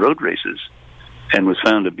the road races and was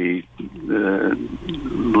found to be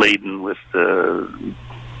laden with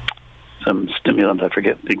some stimulant. I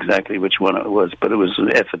forget exactly which one it was, but it was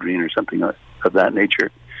ephedrine or something of that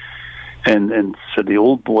nature. And so the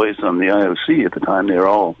old boys on the IOC at the time, they were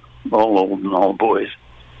all old and all boys,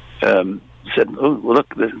 said, oh, well,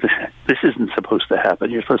 look, this isn't supposed to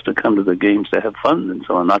happen. You're supposed to come to the games to have fun and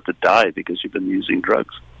so on, not to die because you've been using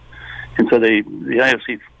drugs. And so the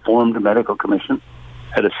IOC formed a medical commission,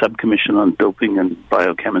 had a subcommission on doping and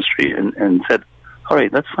biochemistry, and said, all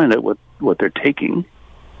right, let's find out what they're taking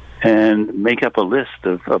and make up a list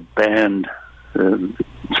of banned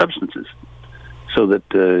substances so that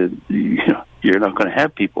you're not going to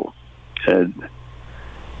have people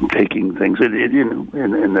taking things.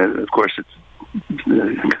 And of course, it's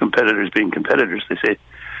competitors being competitors. They say,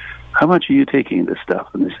 how much are you taking this stuff?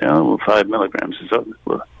 And they say, oh, well, 5 milligrams. So,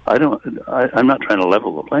 well, I'm not trying to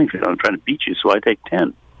level the playing field. I'm trying to beat you, so I take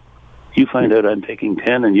 10. You find out I'm taking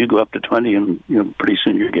 10, and you go up to 20, and pretty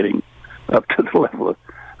soon you're getting up to the level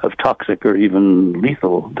of toxic or even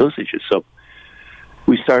lethal dosages. So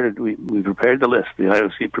we prepared the list. The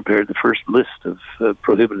IOC prepared the first list of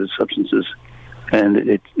prohibited substances,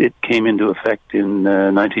 and it came into effect in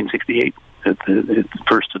 1968,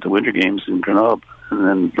 first at the Winter Games in Grenoble, and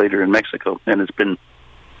then later in Mexico. And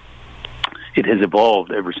it has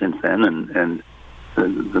evolved ever since then, and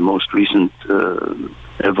the most recent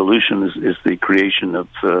evolution is the creation of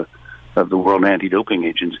the World Anti-Doping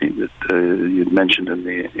Agency that you'd mentioned in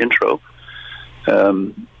the intro,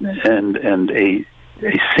 and a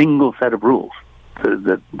single set of rules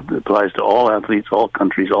that applies to all athletes, all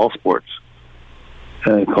countries, all sports,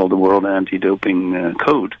 called the World Anti-Doping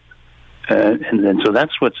Code. And so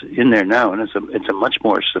that's what's in there now, and it's a much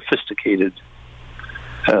more sophisticated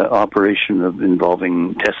operation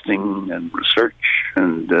involving testing and research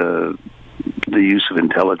and the use of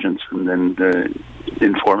intelligence and then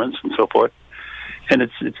informants and so forth. And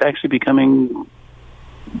it's actually becoming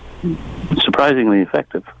surprisingly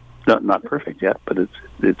effective. Not perfect yet, but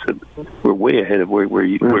we're way ahead of where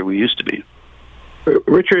we used to be.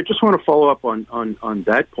 Richard, I just want to follow up on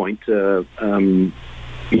that point. You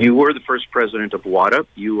were the first president of WADA.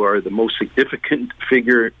 You are the most significant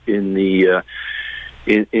figure in the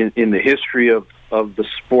history of the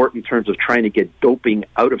sport in terms of trying to get doping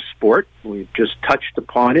out of sport. We've just touched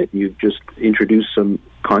upon it. You've just introduced some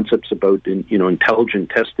concepts about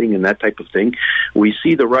intelligent testing and that type of thing. We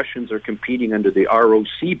see the Russians are competing under the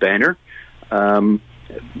ROC banner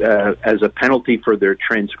as a penalty for their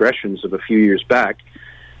transgressions of a few years back.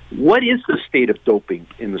 What is the state of doping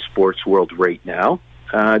in the sports world right now?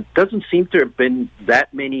 Doesn't seem to have been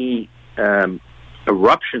that many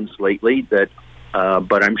eruptions lately, but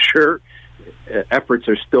I'm sure efforts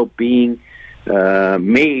are still being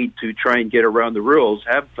made to try and get around the rules.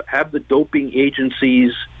 Have the doping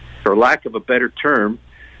agencies, for lack of a better term,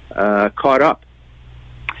 caught up?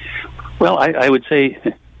 Well, I would say,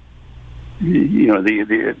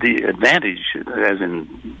 the advantage, as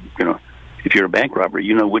in, if you're a bank robber,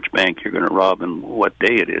 you know which bank you're going to rob and what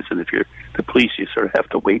day it is, and if you're the police, you sort of have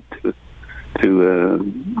to wait to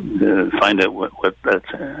find out what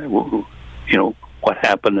that's what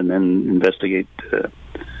happened and then investigate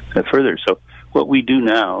further. So what we do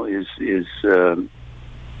now is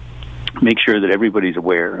make sure that everybody's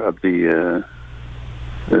aware of the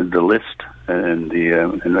list and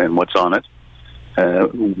and what's on it.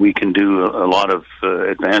 We can do a lot of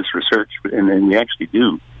advanced research, and then we actually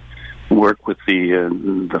do work with the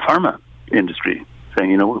pharma industry,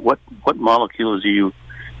 saying, what molecules are you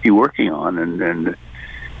working on, and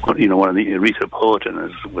one of the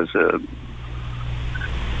erythropoietin was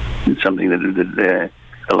something that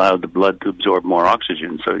allowed the blood to absorb more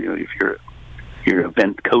oxygen. So if you're a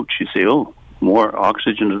bent coach, you say, oh, more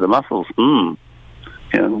oxygen to the muscles.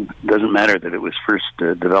 It doesn't matter that it was first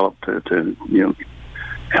developed to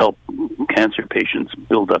help cancer patients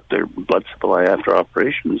build up their blood supply after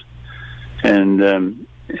operations, and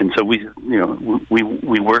so we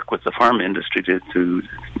work with the pharma industry to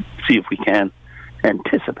see if we can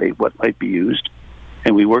anticipate what might be used,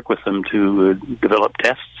 and we work with them to develop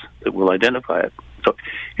tests that will identify it. So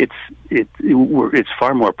it's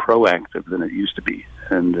far more proactive than it used to be,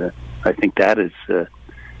 and I think that is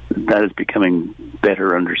becoming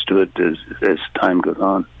better understood as time goes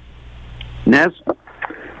on. Naz?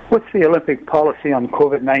 What's the Olympic policy on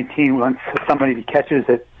COVID-19 once somebody catches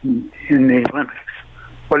it in the Olympics?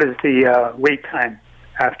 What is the wait time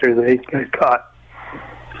after they get caught.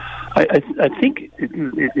 I think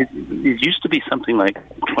it used to be something like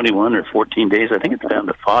 21 or 14 days. I think it's down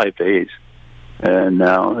to 5 days. And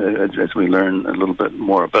now, as we learn a little bit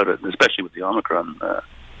more about it, especially with the Omicron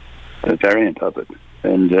variant of it.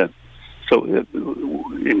 And so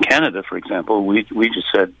in Canada, for example, we just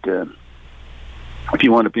said, if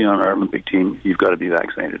you want to be on our Olympic team, you've got to be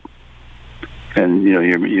vaccinated. And,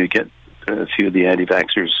 you get a few of the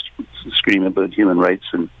anti-vaxxers scream about human rights,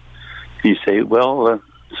 and you say, well,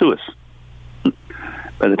 sue us.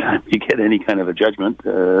 By the time you get any kind of a judgment,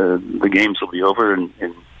 the games will be over, and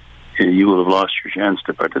you will have lost your chance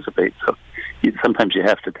to participate. So sometimes you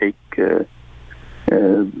have to take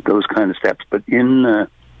those kind of steps. But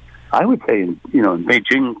I would say, in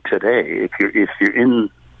Beijing today, if you're in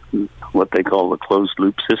what they call the closed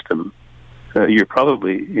loop system, you're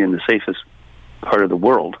probably in the safest part of the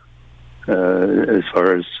world as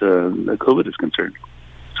far as COVID is concerned.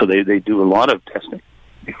 So they do a lot of testing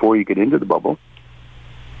before you get into the bubble,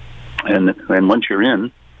 and once you're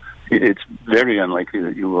in, it's very unlikely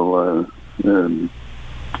that you will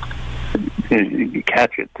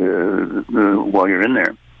catch it while you're in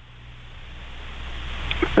there.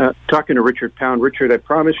 Talking to Richard Pound. Richard, I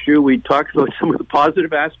promised you we'd talk about some of the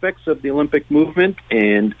positive aspects of the Olympic movement,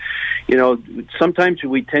 and sometimes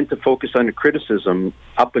we tend to focus on the criticism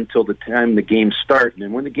up until the time the games start, and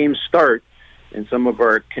then when the games start and some of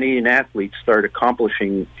our Canadian athletes start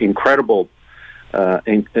accomplishing incredible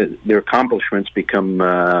their accomplishments become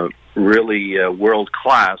really world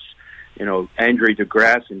class. Andre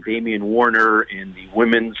DeGrasse and Damian Warner and the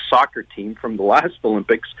women's soccer team from the last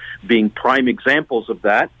Olympics being prime examples of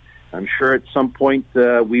that. I'm sure at some point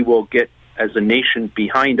we will get, as a nation,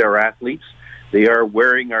 behind our athletes. They are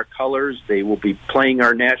wearing our colors. They will be playing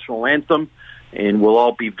our national anthem, and we'll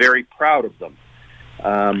all be very proud of them.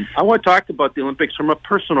 I want to talk about the Olympics from a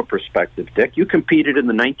personal perspective, Dick. You competed in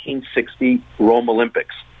the 1960 Rome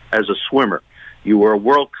Olympics as a swimmer. You were a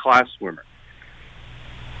world-class swimmer.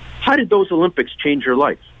 How did those Olympics change your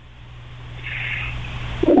life?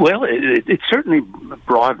 Well, it certainly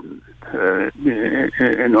broadened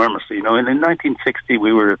enormously. In 1960,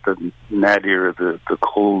 we were at the nadir of the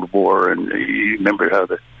Cold War, and you remember how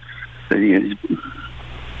the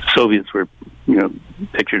Soviets were,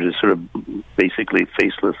 pictured as sort of basically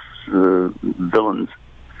faceless villains.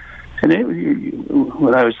 And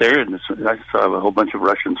when I was there, and I saw a whole bunch of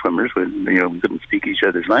Russian swimmers. We couldn't speak each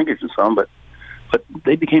other's language and so on, but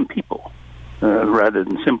they became people rather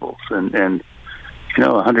than symbols. And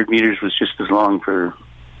 100 meters was just as long for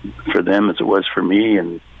them as it was for me,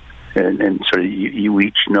 and sort of you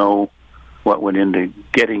each know what went into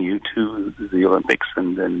getting you to the Olympics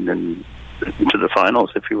and to the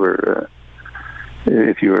finals if you were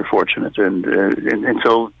fortunate, and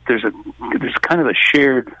so there's kind of a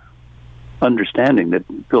shared understanding that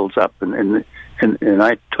builds up, and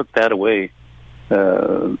I took that away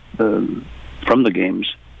from the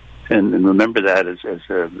games, and remember that as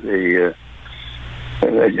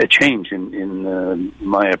a change in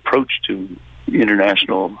my approach to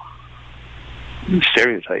international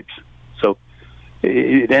stereotypes. So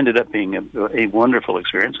it ended up being a wonderful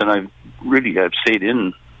experience, and I've stayed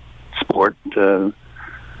in sport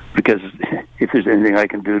because if there's anything I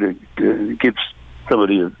can do to give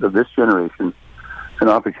somebody of this generation an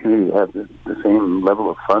opportunity to have the same level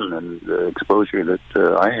of fun and exposure that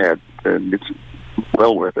I had, it's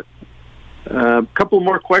well worth it. A couple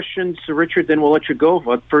more questions, Richard, then we'll let you go.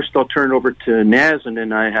 But first, I'll turn it over to Naz, and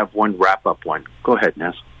then I have one wrap-up one. Go ahead,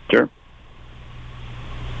 Naz. Sure.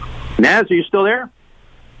 Naz, are you still there?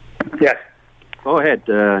 Yes. Go ahead,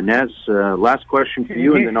 Naz. Last question for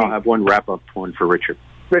you, and then I'll have one wrap-up one for Richard.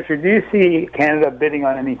 Richard, do you see Canada bidding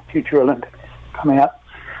on any future Olympics coming up?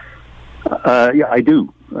 Yeah, I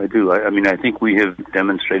do. I think we have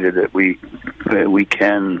demonstrated that we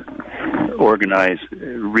can organize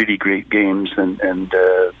really great games, and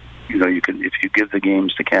you can, if you give the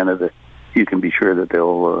games to Canada, you can be sure that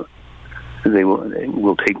they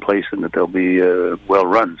will take place and that they'll be well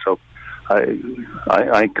run. So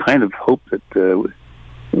I kind of hope that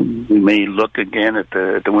we may look again at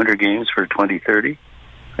the Winter Games for 2030.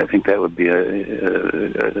 I think that would be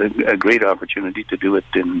a great opportunity to do it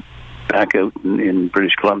back out in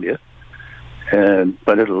British Columbia,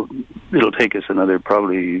 but it'll take us another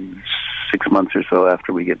probably 6 months or so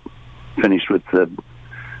after we get finished with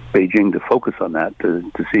Beijing to focus on that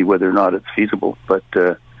to see whether or not it's feasible. But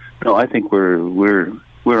no, I think we're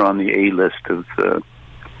on the A list of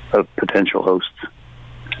potential hosts.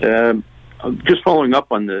 Just following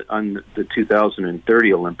up on the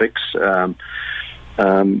 2030 Olympics.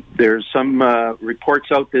 There's some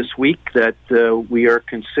reports out this week that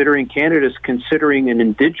Canada's considering an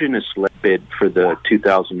Indigenous bid for the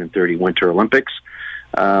 2030 Winter Olympics.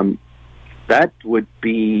 That would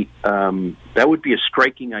be a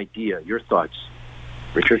striking idea. Your thoughts,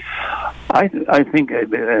 Richard? I think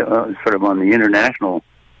sort of on the international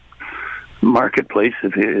marketplace,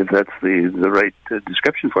 if that's the right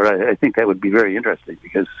description for it, I think that would be very interesting,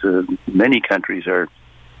 because many countries are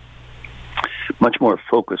much more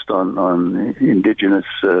focused on Indigenous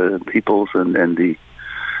peoples and the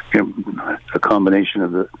a combination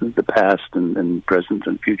of the past and present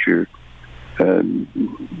and future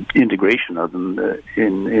integration of them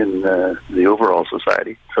in the overall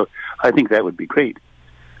society. So I think that would be great,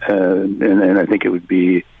 and I think it would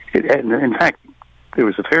be. In fact, there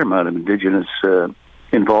was a fair amount of Indigenous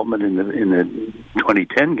involvement in the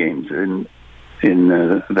 2010 games in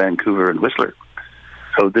Vancouver and Whistler.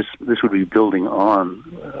 So this would be building on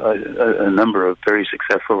a number of very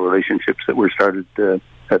successful relationships that were started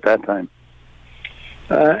at that time.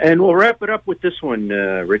 And we'll wrap it up with this one,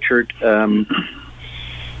 Richard. One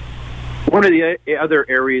of the other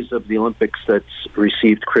areas of the Olympics that's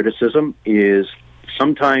received criticism is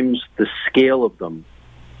sometimes the scale of them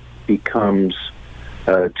becomes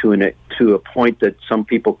to a point that some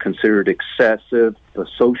people considered excessive. The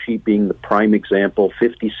Sochi being the prime example,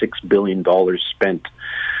 $56 billion spent.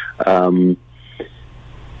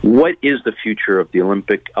 What is the future of the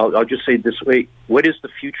Olympic? I'll just say it this way: what is the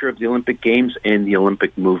future of the Olympic Games and the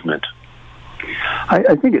Olympic movement?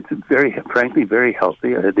 I think it's frankly, very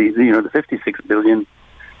healthy. The $56 billion.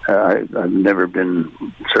 I've never been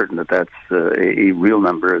certain that that's a real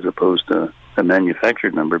number as opposed to a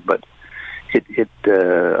manufactured number, but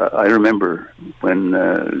I remember when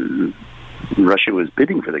Russia was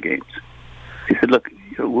bidding for the games. He said, "Look,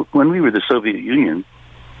 when we were the Soviet Union,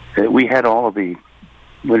 we had all of the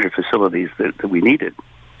winter facilities that we needed,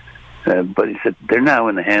 but he said they're now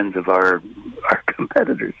in the hands of our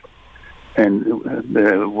competitors." And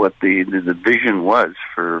what the vision was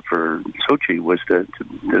for Sochi was to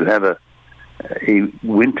have a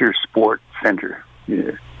winter sport center,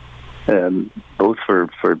 both for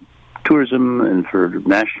tourism and for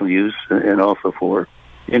national use and also for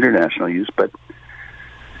international use. But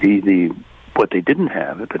what they didn't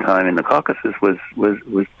have at the time in the Caucasus was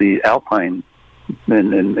the alpine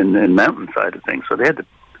and mountain side of things. So they had to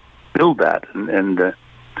build that. And as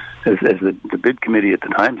the bid committee at the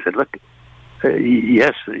time said, look,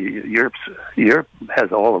 yes, Europe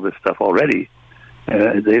has all of this stuff already.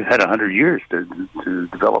 They've had 100 years to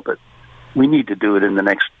develop it. We need to do it in the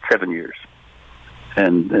next 7 years.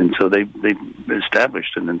 And so they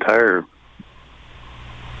established an entire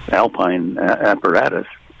alpine apparatus.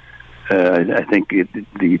 I think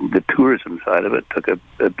the tourism side of it took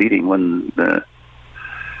a beating when the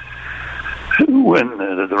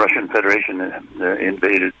Russian Federation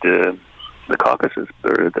invaded the Caucasus,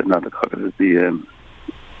 or not the Caucasus,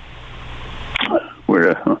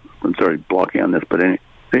 I'm sorry, blocking on this, but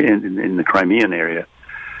in the Crimean area.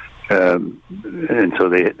 And so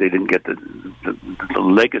they didn't get the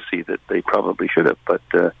legacy that they probably should have. But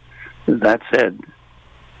that said,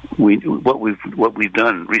 what we've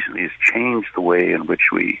done recently is change the way in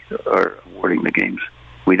which we are awarding the games.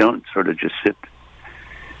 We don't sort of just sit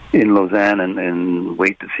in Lausanne and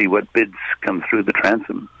wait to see what bids come through the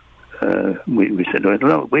transom. We said,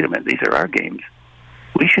 no, wait a minute, these are our games.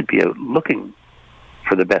 We should be out looking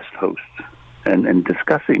for the best hosts and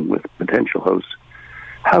discussing with potential hosts,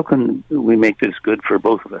 how can we make this good for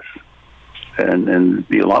both of us, and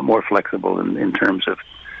be a lot more flexible in terms of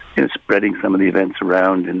spreading some of the events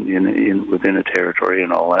around in within a territory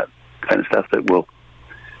and all that kind of stuff that will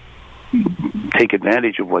take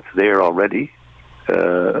advantage of what's there already,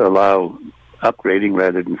 allow upgrading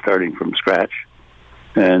rather than starting from scratch,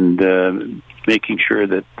 and making sure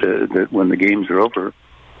that when the games are over,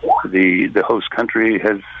 the host country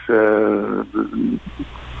has an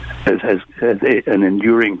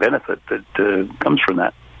enduring benefit that comes from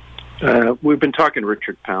that. We've been talking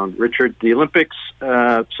Richard Pound. Richard, the Olympics,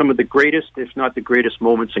 some of the greatest, if not the greatest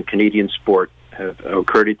moments in Canadian sport have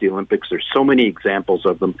occurred at the Olympics. There's so many examples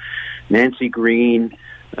of them. Nancy Green,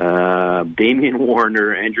 Damian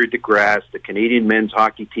Warner, Andrew DeGrasse, the Canadian men's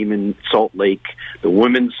hockey team in Salt Lake, the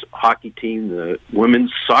women's hockey team, the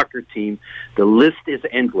women's soccer team. The list is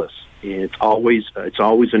endless. It's always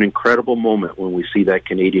an incredible moment when we see that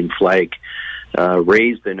Canadian flag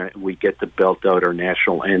raised and we get to belt out our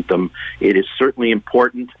national anthem. It is certainly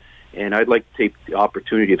important, and I'd like to take the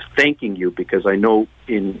opportunity of thanking you, because I know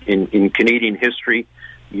in Canadian history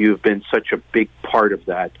You've been such a big part of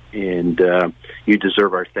that, and you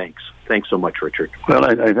deserve our thanks. Thanks so much, Richard. Well,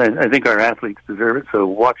 I think our athletes deserve it, so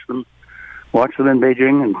watch them in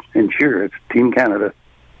Beijing and cheer. It's Team Canada.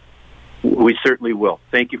 We certainly will.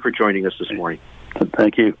 Thank you for joining us this morning.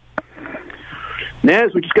 Thank you.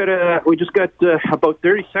 Naz, we just got about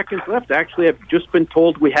 30 seconds left. Actually, I've just been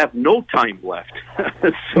told we have no time left.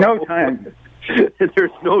 No time.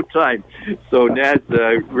 There's no time. So, Naz,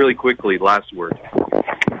 really quickly, last word.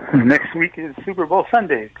 Next week is Super Bowl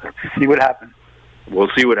Sunday. Let's see what happens.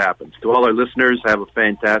 We'll see what happens. To all our listeners, have a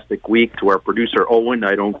fantastic week. To our producer, Owen,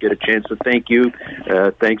 I don't get a chance to thank you.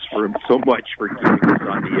 Thanks so much for keeping us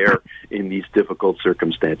on the air in these difficult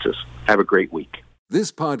circumstances. Have a great week.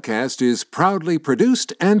 This podcast is proudly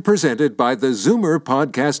produced and presented by the Zoomer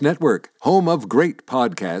Podcast Network, home of great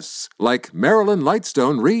podcasts like Marilyn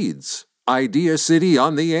Lightstone Reads, Idea City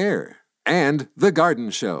on the Air, and The Garden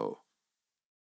Show.